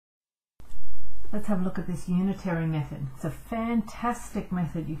Let's have a look at this unitary method. It's a fantastic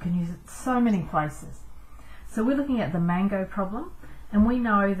method. You can use it so many places. So we're looking at the mango problem, and we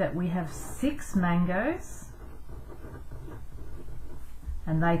know that we have 6 mangoes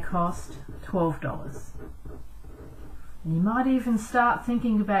and they cost $12. And you might even start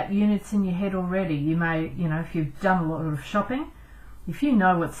thinking about units in your head already. You may, if you've done a lot of shopping, if you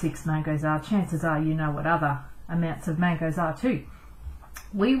know what 6 mangoes are, chances are you know what other amounts of mangoes are too.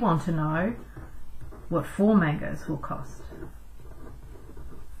 We want to know what 4 mangoes will cost.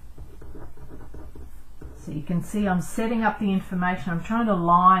 So you can see I'm setting up the information. I'm trying to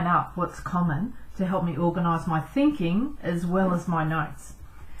line up what's common to help me organise my thinking as well as my notes.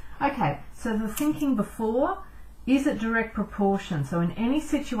 Okay, so the thinking before, is it direct proportion? So in any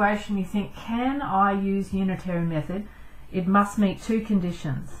situation you think, can I use unitary method? It must meet 2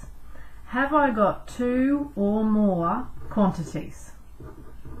 conditions. Have I got 2 or more quantities?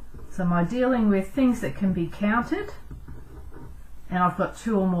 So am I dealing with things that can be counted? And I've got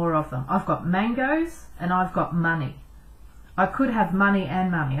 2 or more of them. I've got mangoes and I've got money. I could have money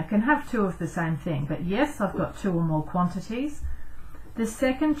and money. I can have 2 of the same thing, but yes, I've got 2 or more quantities. The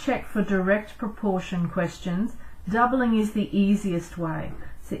second check for direct proportion questions, doubling is the easiest way.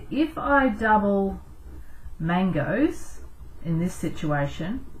 So if I double mangoes in this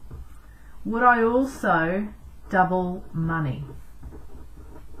situation, would I also double money?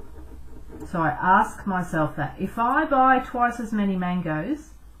 So I ask myself that. If I buy twice as many mangoes,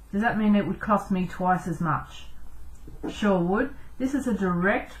 does that mean it would cost me twice as much? Sure would. This is a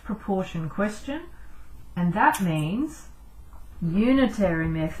direct proportion question, and that means unitary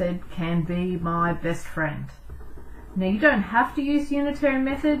method can be my best friend. Now you don't have to use unitary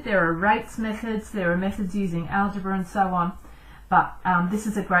method. There are rates methods, there are methods using algebra and so on, but this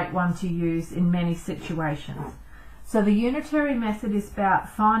is a great one to use in many situations. So the unitary method is about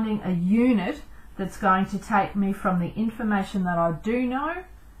finding a unit that's going to take me from the information that I do know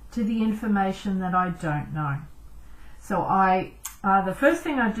to the information that I don't know. So the first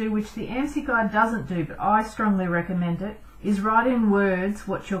thing I do, which the AMSI guide doesn't do, but I strongly recommend it, is write in words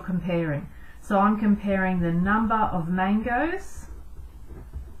what you're comparing. So I'm comparing the number of mangoes,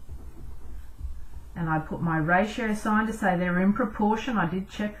 and I put my ratio sign to say they're in proportion, I did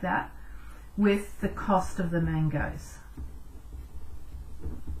check that, with the cost of the mangoes.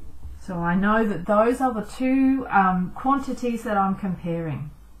 So I know that those are the 2 quantities that I'm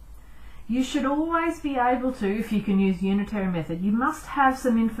comparing. You should always be able to, if you can use unitary method, you must have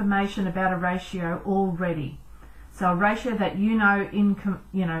some information about a ratio already. So a ratio that you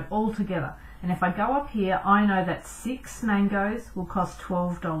know all together. And if I go up here, I know that 6 mangoes will cost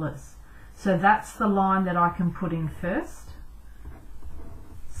 $12. So that's the line that I can put in first.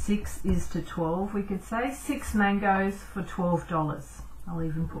 6 is to 12, we could say. 6 mangoes for $12. I'll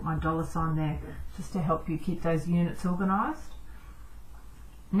even put my dollar sign there just to help you keep those units organised.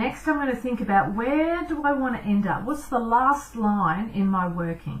 Next I'm going to think about, where do I want to end up? What's the last line in my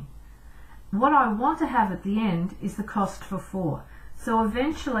working? What I want to have at the end is the cost for 4. So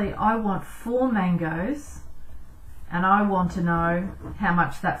eventually I want 4 mangoes and I want to know how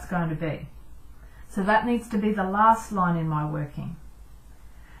much that's going to be. So that needs to be the last line in my working.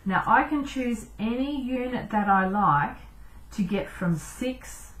 Now I can choose any unit that I like to get from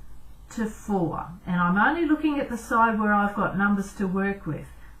 6 to 4, and I'm only looking at the side where I've got numbers to work with.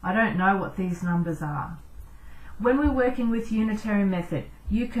 I don't know what these numbers are. When we're working with unitary method,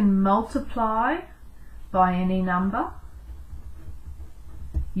 you can multiply by any number,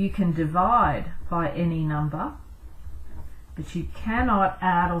 you can divide by any number, but you cannot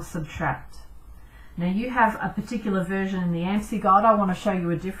add or subtract. Now you have a particular version in the AMSI guide. I want to show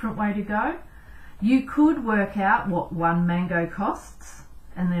you a different way to go. You could work out what 1 mango costs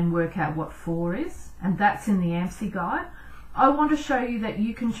and then work out what 4 is, and that's in the AMSI guide. I want to show you that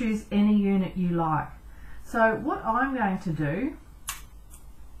you can choose any unit you like. So what I'm going to do,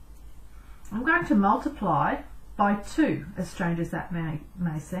 I'm going to multiply by 2, as strange as that may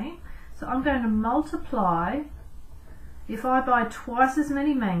seem. So I'm going to multiply, if I buy twice as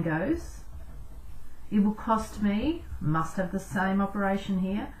many mangoes, it will cost me, must have the same operation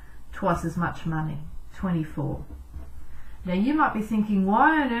here, twice as much money, 24. Now you might be thinking,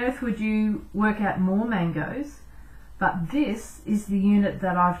 why on earth would you work out more mangoes? But this is the unit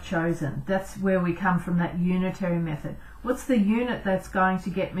that I've chosen. That's where we come from, that unitary method. What's the unit that's going to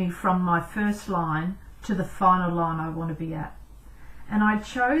get me from my first line to the final line I want to be at? And I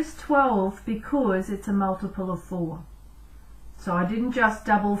chose 12 because it's a multiple of 4. So I didn't just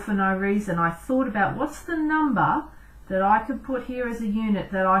double for no reason. I thought about what's the number that I could put here as a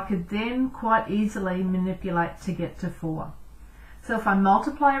unit that I could then quite easily manipulate to get to 4. So if I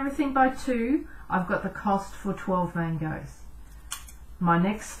multiply everything by 2, I've got the cost for 12 mangoes. My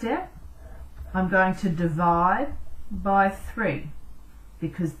next step, I'm going to divide by 3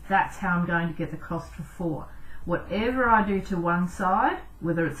 because that's how I'm going to get the cost for 4. Whatever I do to one side,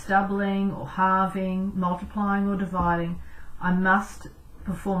 whether it's doubling or halving, multiplying or dividing, I must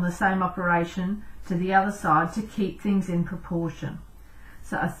perform the same operation to the other side to keep things in proportion.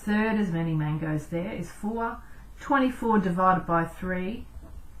 So a third as many mangoes there is 4. 24 divided by 3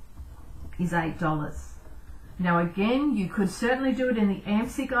 is $8. Now again, you could certainly do it in the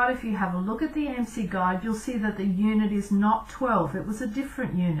AMSI guide. If you have a look at the AMSI guide, you'll see that the unit is not 12. It was a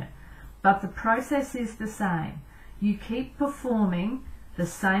different unit. But the process is the same. You keep performing the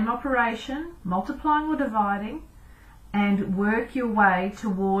same operation, multiplying or dividing, and work your way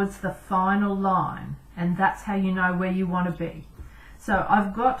towards the final line. And that's how you know where you want to be. So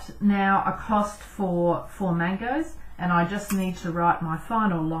I've got now a cost for 4 mangoes, and I just need to write my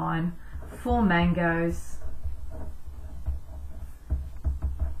final line. 4 mangoes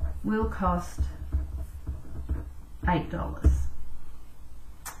will cost $8.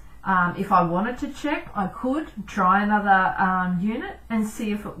 If I wanted to check, I could try another unit and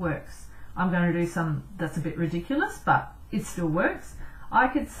see if it works. I'm going to do some that's a bit ridiculous, but it still works. I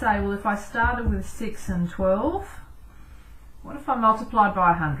could say, well, if I started with 6 and 12, what if I multiplied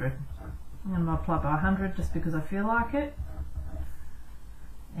by 100? I'm going to multiply by 100 just because I feel like it.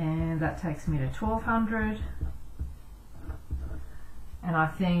 And that takes me to 1200. And I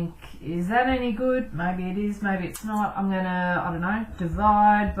think, is that any good? Maybe it is, maybe it's not. I'm going to, I don't know,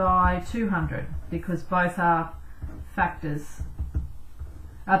 divide by 200 because both are factors,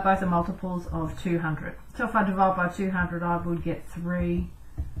 both are multiples of 200. So if I divide by 200, I would get 3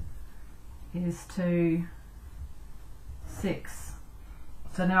 is to 6.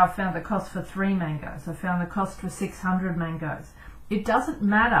 So now I've found the cost for 3 mangoes. I've found the cost for 600 mangoes. It doesn't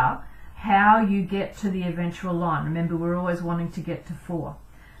matter how you get to the eventual line. Remember, we're always wanting to get to 4.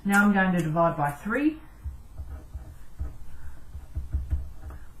 Now I'm going to divide by 3.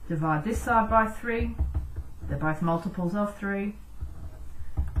 Divide this side by 3. They're both multiples of 3.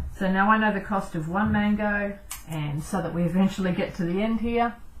 So now I know the cost of 1 mango, and so that we eventually get to the end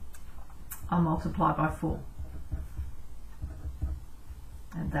here, I'll multiply by 4.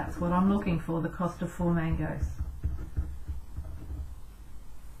 And that's what I'm looking for, the cost of 4 mangoes.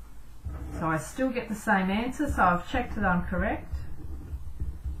 So I still get the same answer, so I've checked that I'm correct.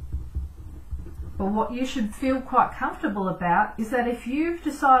 But what you should feel quite comfortable about is that if you've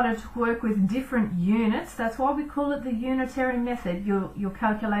decided to work with different units, that's why we call it the unitary method, you're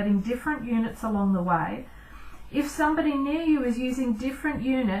calculating different units along the way. If somebody near you is using different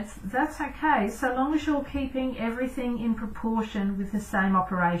units, that's okay, so long as you're keeping everything in proportion with the same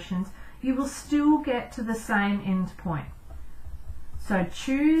operations, you will still get to the same end point. So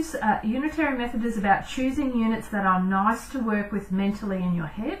choose, unitary method is about choosing units that are nice to work with mentally in your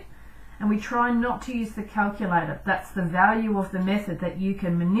head, and we try not to use the calculator. That's the value of the method, that you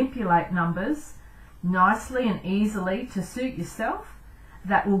can manipulate numbers nicely and easily to suit yourself.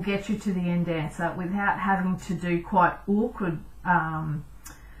 That will get you to the end answer without having to do quite awkward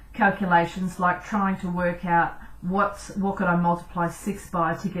calculations like trying to work out what could I multiply 6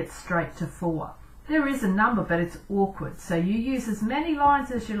 by to get straight to 4. There is a number, but it's awkward, so you use as many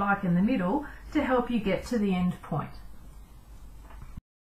lines as you like in the middle to help you get to the end point.